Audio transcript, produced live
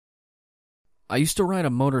I used to ride a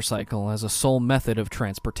motorcycle as a sole method of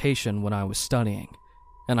transportation when I was studying,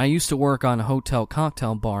 and I used to work on hotel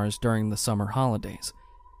cocktail bars during the summer holidays.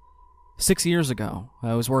 6 years ago,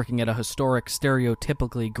 I was working at a historic,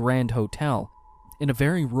 stereotypically grand hotel in a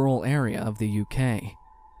very rural area of the UK.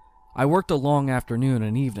 I worked a long afternoon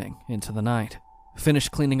and evening into the night,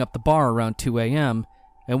 finished cleaning up the bar around 2 a.m.,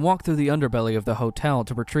 and walked through the underbelly of the hotel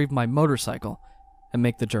to retrieve my motorcycle and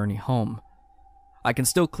make the journey home. I can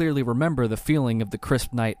still clearly remember the feeling of the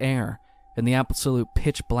crisp night air and the absolute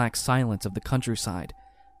pitch-black silence of the countryside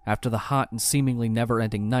after the hot and seemingly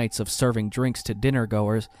never-ending nights of serving drinks to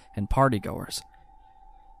dinner-goers and party-goers.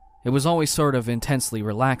 It was always sort of intensely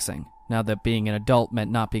relaxing, now that being an adult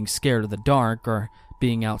meant not being scared of the dark or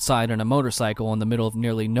being outside on a motorcycle in the middle of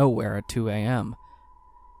nearly nowhere at 2 a.m.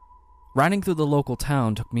 Riding through the local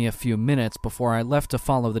town took me a few minutes before I left to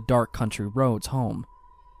follow the dark country roads home.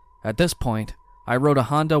 At this point, I rode a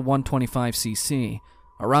Honda 125cc,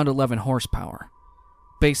 around 11 horsepower.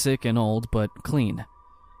 Basic and old, but clean.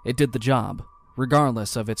 It did the job,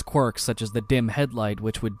 regardless of its quirks such as the dim headlight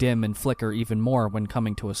which would dim and flicker even more when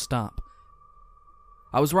coming to a stop.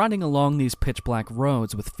 I was riding along these pitch-black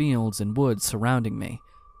roads with fields and woods surrounding me,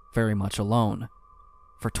 very much alone,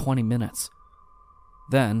 for 20 minutes.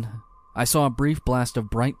 Then, I saw a brief blast of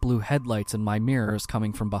bright blue headlights in my mirrors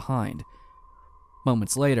coming from behind.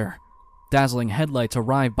 Moments later, dazzling headlights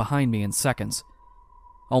arrived behind me in seconds.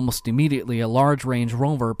 Almost immediately, a large Range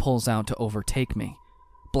Rover pulls out to overtake me,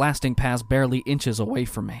 blasting past barely inches away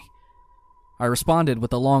from me. I responded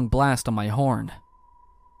with a long blast on my horn.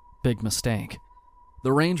 Big mistake.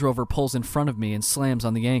 The Range Rover pulls in front of me and slams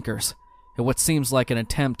on the anchors, in what seems like an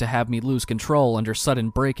attempt to have me lose control under sudden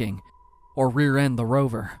braking, or rear-end the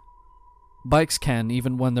Rover. Bikes can,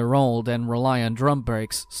 even when they're old and rely on drum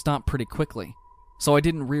brakes, stop pretty quickly, so I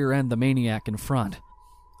didn't rear-end the maniac in front.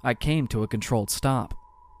 I came to a controlled stop.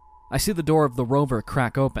 I see the door of the Rover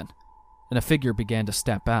crack open, and a figure began to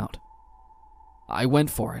step out. I went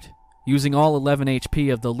for it, using all 11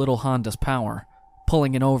 HP of the little Honda's power,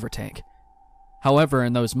 pulling an overtake. However,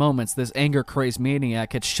 in those moments, this anger-crazed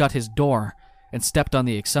maniac had shut his door and stepped on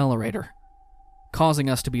the accelerator, causing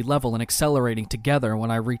us to be level and accelerating together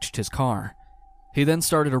when I reached his car. He then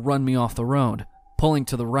started to run me off the road, pulling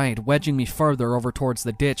to the right, wedging me further over towards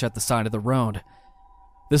the ditch at the side of the road.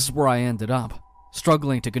 This is where I ended up,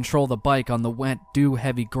 struggling to control the bike on the wet,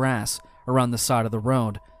 dew-heavy grass around the side of the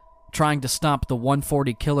road, trying to stop the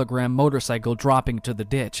 140-kilogram motorcycle dropping to the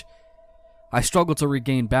ditch. I struggled to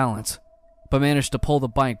regain balance, but managed to pull the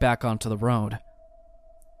bike back onto the road.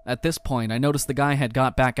 At this point, I noticed the guy had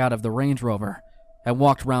got back out of the Range Rover and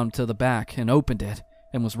walked round to the back and opened it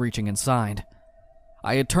and was reaching inside.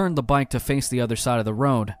 I had turned the bike to face the other side of the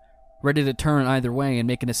road, ready to turn either way and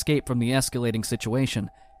make an escape from the escalating situation.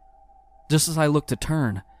 Just as I looked to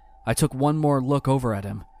turn, I took one more look over at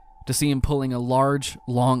him to see him pulling a large,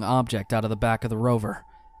 long object out of the back of the Rover.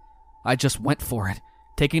 I just went for it,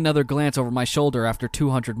 taking another glance over my shoulder after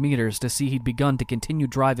 200 meters to see he'd begun to continue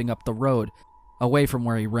driving up the road, away from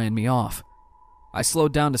where he ran me off. I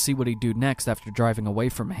slowed down to see what he'd do next after driving away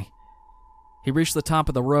from me. He reached the top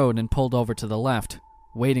of the road and pulled over to the left,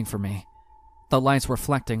 waiting for me, the lights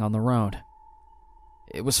reflecting on the road.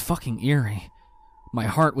 It was fucking eerie. My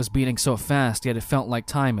heart was beating so fast, yet it felt like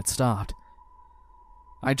time had stopped.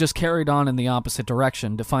 I just carried on in the opposite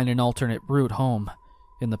direction to find an alternate route home,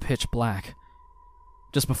 in the pitch black.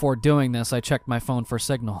 Just before doing this, I checked my phone for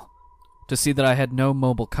signal, to see that I had no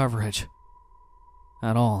mobile coverage.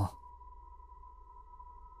 At all.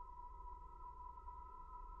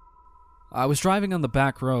 I was driving on the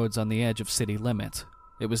back roads on the edge of city limits.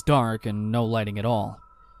 It was dark and no lighting at all.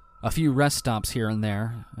 A few rest stops here and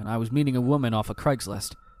there, and I was meeting a woman off of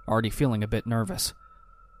Craigslist, already feeling a bit nervous.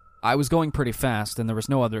 I was going pretty fast and there was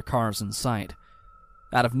no other cars in sight.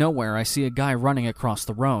 Out of nowhere, I see a guy running across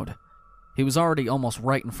the road. He was already almost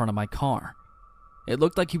right in front of my car. It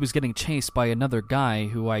looked like he was getting chased by another guy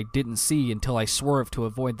who I didn't see until I swerved to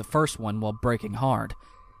avoid the first one while braking hard.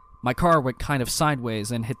 My car went kind of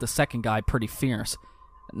sideways and hit the second guy pretty fierce,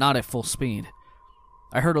 not at full speed.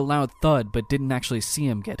 I heard a loud thud but didn't actually see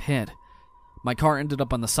him get hit. My car ended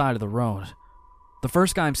up on the side of the road. The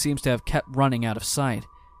first guy seems to have kept running out of sight.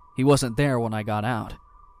 He wasn't there when I got out.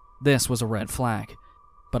 This was a red flag,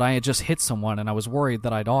 but I had just hit someone and I was worried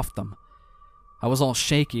that I'd offed them. I was all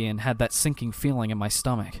shaky and had that sinking feeling in my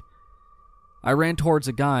stomach. I ran towards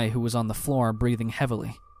a guy who was on the floor breathing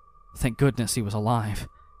heavily. Thank goodness he was alive.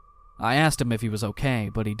 I asked him if he was okay,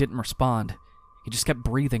 but he didn't respond. He just kept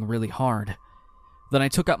breathing really hard. Then I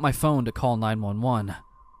took out my phone to call 911.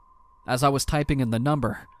 As I was typing in the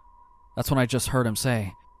number, that's when I just heard him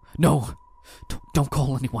say, No, Don't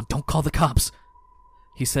call anyone. Don't call the cops."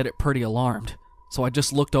 He said it pretty alarmed, so I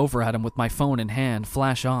just looked over at him with my phone in hand,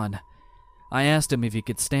 flash on. I asked him if he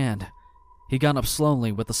could stand. He got up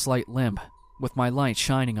slowly with a slight limp, with my light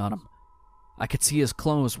shining on him. I could see his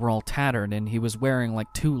clothes were all tattered, and he was wearing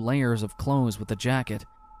like 2 layers of clothes with a jacket.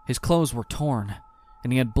 His clothes were torn,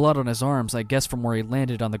 and he had blood on his arms, I guess from where he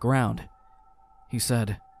landed on the ground. He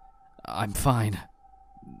said, "I'm fine.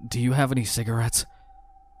 Do you have any cigarettes?"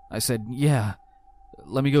 I said, "Yeah.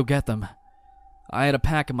 Let me go get them." I had a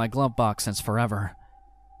pack in my glove box since forever.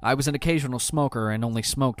 I was an occasional smoker and only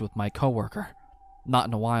smoked with my coworker. Not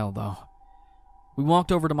in a while, though. We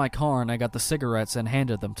walked over to my car and I got the cigarettes and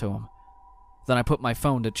handed them to him. Then I put my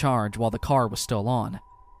phone to charge while the car was still on.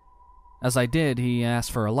 As I did, he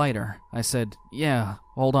asked for a lighter. I said, "Yeah,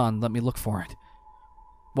 hold on, let me look for it."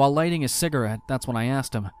 While lighting his cigarette, that's when I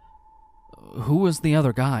asked him, "Who was the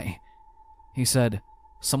other guy?" He said,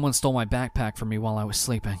 "Someone stole my backpack from me while I was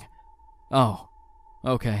sleeping." Oh,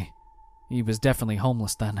 okay. He was definitely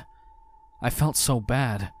homeless then. I felt so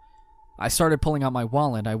bad. I started pulling out my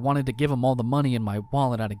wallet. I wanted to give him all the money in my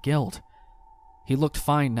wallet out of guilt. He looked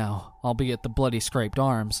fine now, albeit the bloody scraped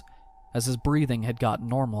arms, as his breathing had gotten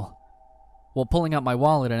normal. While pulling out my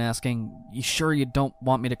wallet and asking, "You sure you don't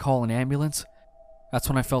want me to call an ambulance?" That's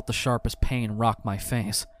when I felt the sharpest pain rock my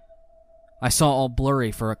face. I saw all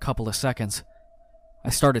blurry for a couple of seconds. I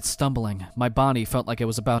started stumbling. My body felt like it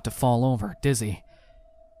was about to fall over, dizzy.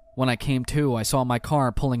 When I came to, I saw my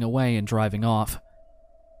car pulling away and driving off.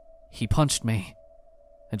 He punched me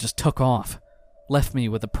and just took off, left me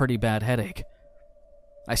with a pretty bad headache.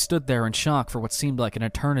 I stood there in shock for what seemed like an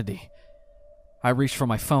eternity. I reached for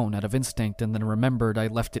my phone out of instinct and then remembered I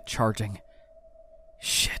left it charging.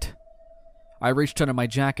 Shit. I reached under my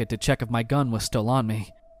jacket to check if my gun was still on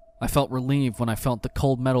me. I felt relieved when I felt the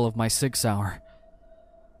cold metal of my Sig Sauer.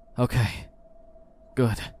 Okay.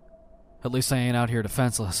 Good. At least I ain't out here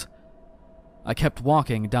defenseless. I kept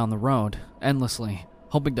walking down the road, endlessly,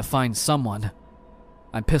 hoping to find someone.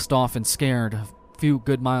 I'm pissed off and scared. A few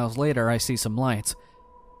good miles later, I see some lights.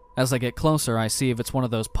 As I get closer, I see if it's one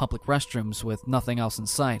of those public restrooms with nothing else in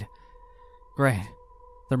sight. Great.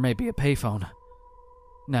 There may be a payphone.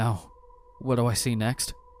 Now, what do I see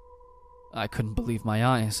next? I couldn't believe my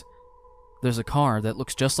eyes. There's a car that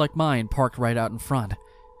looks just like mine parked right out in front.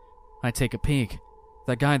 I take a peek.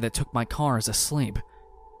 The guy that took my car is asleep.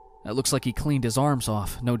 It looks like he cleaned his arms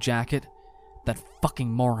off, no jacket. That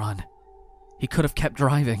fucking moron. He could have kept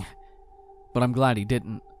driving. But I'm glad he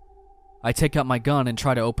didn't. I take out my gun and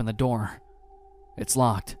try to open the door. It's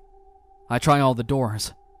locked. I try all the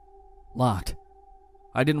doors. Locked.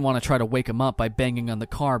 I didn't want to try to wake him up by banging on the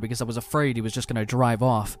car because I was afraid he was just going to drive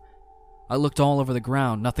off. I looked all over the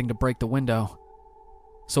ground, nothing to break the window.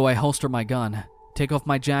 So I holster my gun, take off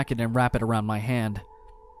my jacket and wrap it around my hand.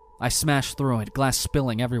 I smash through it, glass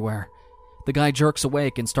spilling everywhere. The guy jerks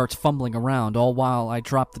awake and starts fumbling around, all while I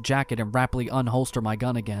drop the jacket and rapidly unholster my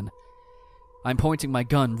gun again. I'm pointing my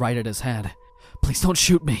gun right at his head. "Please don't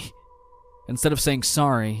shoot me." Instead of saying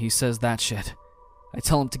sorry, he says that shit. I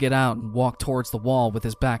tell him to get out and walk towards the wall with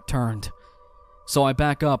his back turned. So I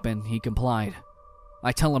back up and he complied.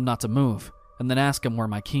 I tell him not to move, and then ask him where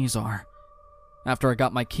my keys are. After I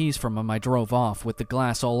got my keys from him, I drove off with the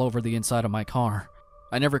glass all over the inside of my car.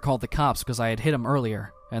 I never called the cops because I had hit him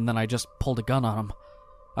earlier, and then I just pulled a gun on him.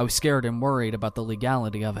 I was scared and worried about the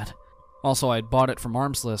legality of it. Also, I had bought it from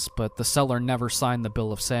Armslist, but the seller never signed the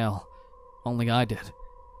bill of sale. Only I did.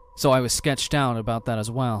 So I was sketched out about that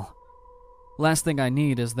as well. Last thing I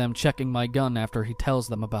need is them checking my gun after he tells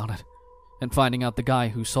them about it, and finding out the guy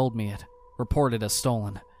who sold me it, reported as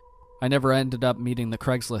stolen. I never ended up meeting the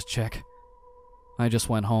Craigslist chick. I just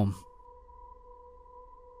went home.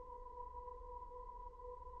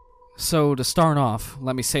 So, to start off,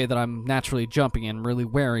 let me say that I'm naturally jumpy and really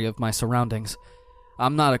wary of my surroundings.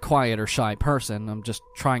 I'm not a quiet or shy person, I'm just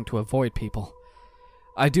trying to avoid people.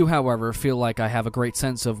 I do, however, feel like I have a great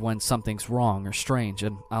sense of when something's wrong or strange,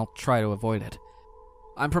 and I'll try to avoid it.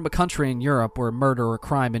 I'm from a country in Europe where murder or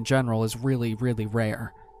crime in general is really, really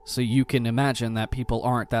rare, so you can imagine that people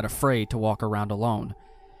aren't that afraid to walk around alone.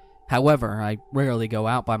 However, I rarely go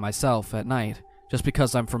out by myself at night, just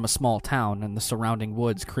because I'm from a small town and the surrounding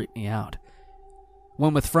woods creep me out.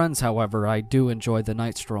 When with friends, however, I do enjoy the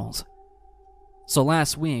night strolls. So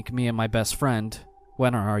last week, me and my best friend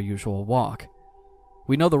went on our usual walk.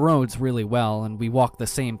 We know the roads really well, and we walk the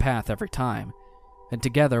same path every time, and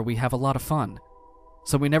together we have a lot of fun,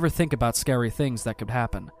 so we never think about scary things that could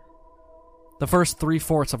happen. The first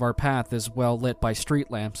 3/4 of our path is well lit by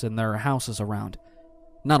street lamps and there are houses around.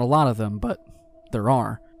 Not a lot of them, but there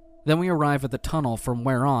are. Then we arrive at the tunnel from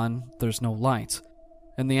where on there's no lights,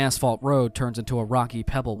 and the asphalt road turns into a rocky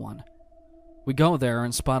pebble one. We go there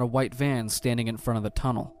and spot a white van standing in front of the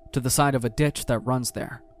tunnel, to the side of a ditch that runs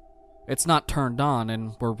there. It's not turned on,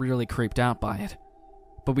 and we're really creeped out by it.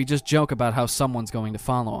 But we just joke about how someone's going to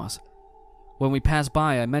follow us. When we pass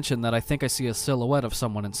by, I mention that I think I see a silhouette of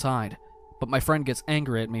someone inside, but my friend gets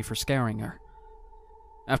angry at me for scaring her.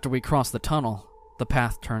 After we cross the tunnel, the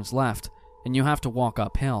path turns left, and you have to walk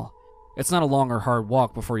uphill. It's not a long or hard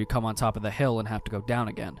walk before you come on top of the hill and have to go down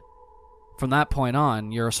again. From that point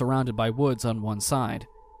on, you're surrounded by woods on one side,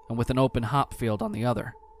 and with an open hop field on the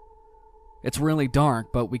other. It's really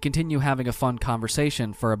dark, but we continue having a fun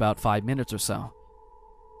conversation for about 5 minutes or so,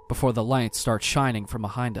 before the lights start shining from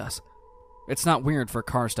behind us. It's not weird for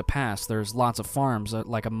cars to pass, there's lots of farms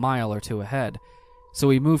like a mile or two ahead, so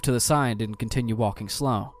we move to the side and continue walking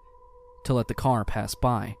slow, to let the car pass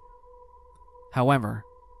by. However,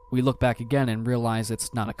 we look back again and realize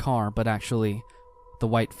it's not a car, but actually the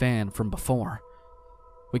white van from before.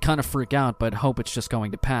 We kind of freak out, but hope it's just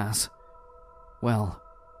going to pass. Well,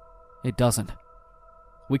 it doesn't.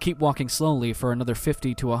 We keep walking slowly for another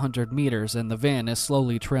 50 to 100 meters, and the van is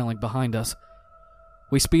slowly trailing behind us.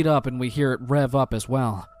 We speed up and we hear it rev up as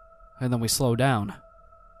well, and then we slow down.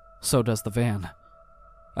 So does the van.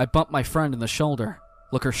 I bump my friend in the shoulder,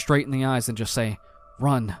 look her straight in the eyes, and just say,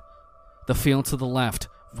 "Run. The field to the left.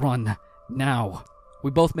 Run. Now." We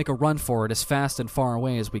both make a run for it as fast and far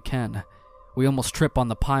away as we can. We almost trip on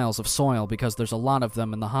the piles of soil because there's a lot of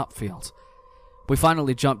them in the hop fields. We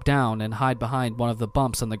finally jump down and hide behind one of the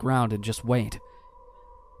bumps on the ground and just wait.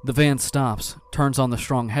 The van stops, turns on the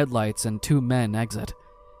strong headlights, and 2 men exit.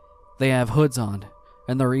 They have hoods on,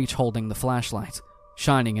 and they're each holding the flashlights,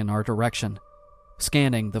 shining in our direction,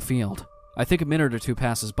 scanning the field. I think a minute or two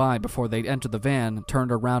passes by before they enter the van,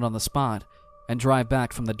 turn around on the spot, and drive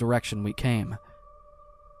back from the direction we came.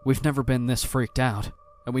 We've never been this freaked out,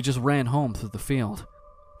 and we just ran home through the field.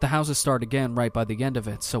 The houses start again right by the end of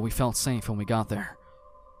it, so we felt safe when we got there.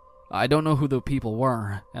 I don't know who the people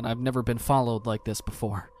were, and I've never been followed like this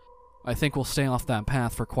before. I think we'll stay off that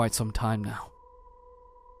path for quite some time now.